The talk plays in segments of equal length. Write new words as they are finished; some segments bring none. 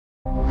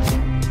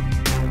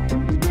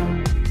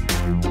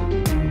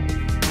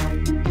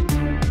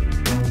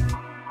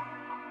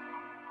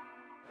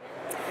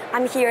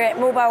I'm here at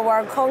Mobile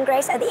World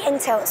Congress at the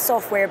Intel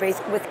software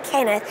booth with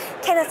Kenneth.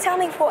 Kenneth, tell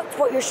me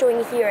what you're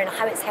showing here and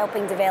how it's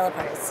helping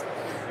developers.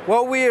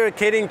 Well, we are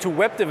catering to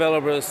web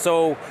developers,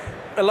 so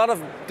a lot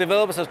of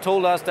developers have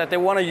told us that they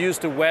want to use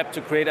the web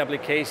to create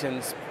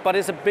applications, but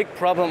it's a big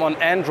problem on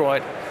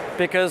Android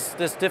because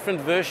there's different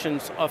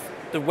versions of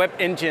the web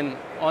engine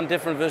on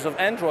different versions of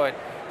Android.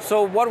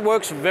 So what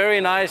works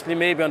very nicely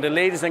maybe on the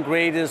latest and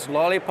greatest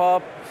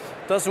Lollipop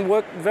doesn't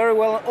work very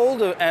well on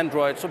older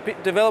Android. So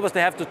developers,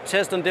 they have to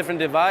test on different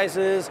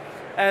devices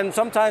and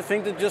sometimes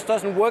think it just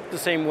doesn't work the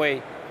same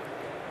way.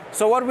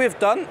 So what we've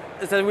done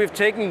is that we've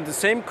taken the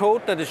same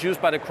code that is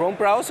used by the Chrome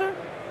browser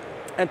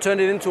and turned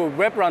it into a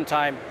web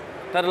runtime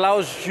that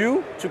allows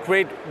you to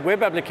create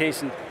web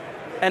applications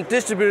and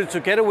distribute it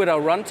together with our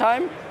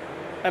runtime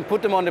and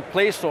put them on the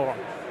Play Store.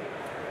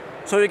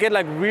 So you get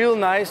like real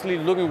nicely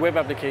looking web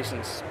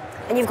applications.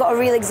 And you've got a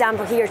real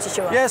example here to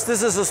show us. Yes,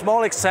 this is a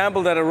small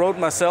example that I wrote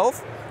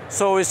myself.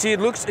 So you see it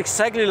looks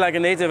exactly like a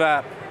native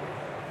app.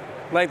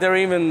 Like there are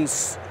even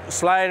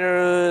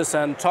sliders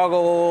and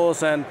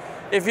toggles, and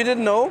if you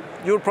didn't know,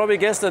 you would probably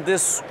guess that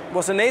this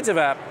was a native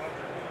app.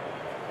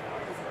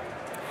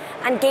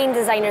 And game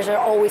designers are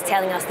always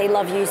telling us they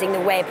love using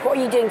the web. What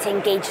are you doing to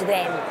engage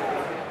them?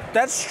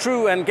 That's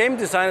true, and game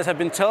designers have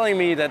been telling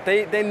me that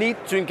they need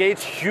to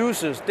engage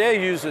users, their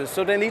users,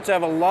 so they need to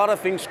have a lot of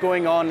things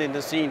going on in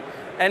the scene,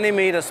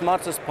 animate as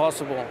much as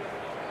possible.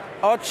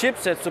 Our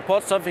chipset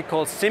supports something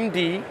called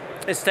SIMD.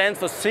 It stands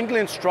for Single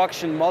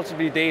Instruction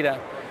Multiple Data.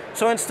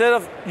 So instead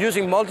of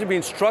using multiple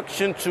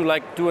instruction to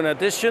like do an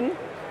addition,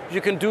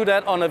 you can do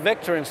that on a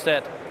vector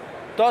instead.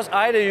 Thus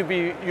either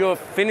you're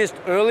finished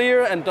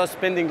earlier and thus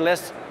spending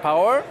less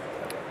power,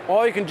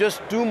 or you can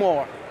just do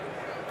more.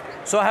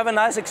 So I have a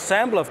nice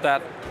example of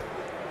that.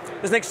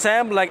 There's an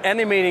example like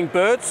animating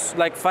birds,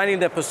 like finding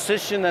their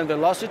position and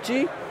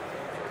velocity.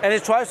 And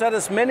it tries to add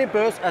as many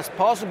birds as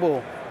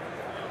possible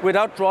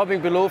without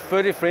dropping below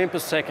 30 frames per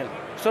second.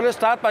 So let's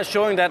start by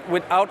showing that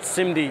without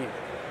SIMD.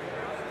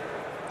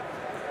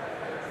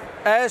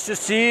 As you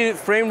see,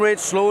 frame rate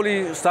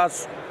slowly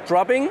starts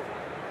dropping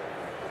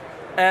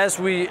as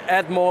we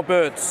add more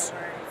birds.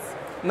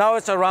 Now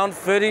it's around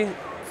 30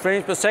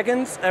 frames per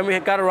second, and we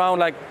got around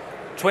like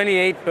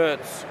 28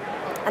 birds.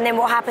 And then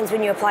what happens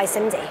when you apply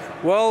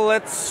SIMD? Well,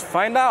 let's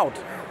find out.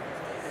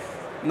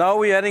 Now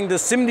we're adding the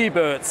SIMD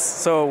birds.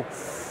 So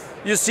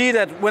you see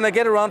that when I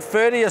get around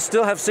 30, I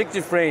still have 60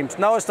 frames.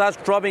 Now it starts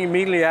dropping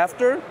immediately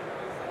after.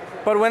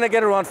 But when I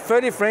get around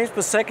 30 frames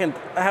per second,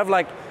 I have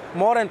like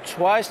more than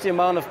twice the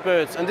amount of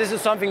birds. And this is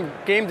something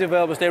game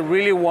developers, they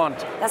really want.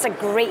 That's a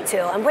great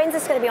tool. And when's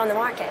this going to be on the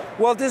market?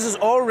 Well, this is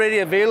already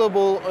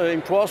available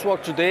in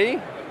Crosswalk today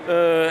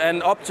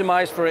and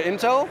optimized for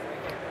Intel.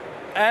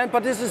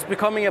 But this is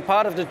becoming a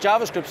part of the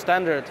JavaScript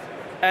standard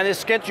and is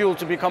scheduled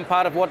to become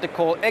part of what they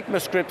call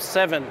ECMAScript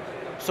 7.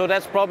 So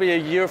that's probably a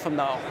year from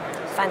now.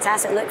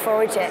 Fantastic. Look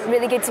forward to it.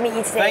 Really good to meet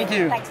you today. Thank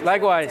you.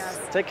 Likewise.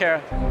 Take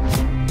care.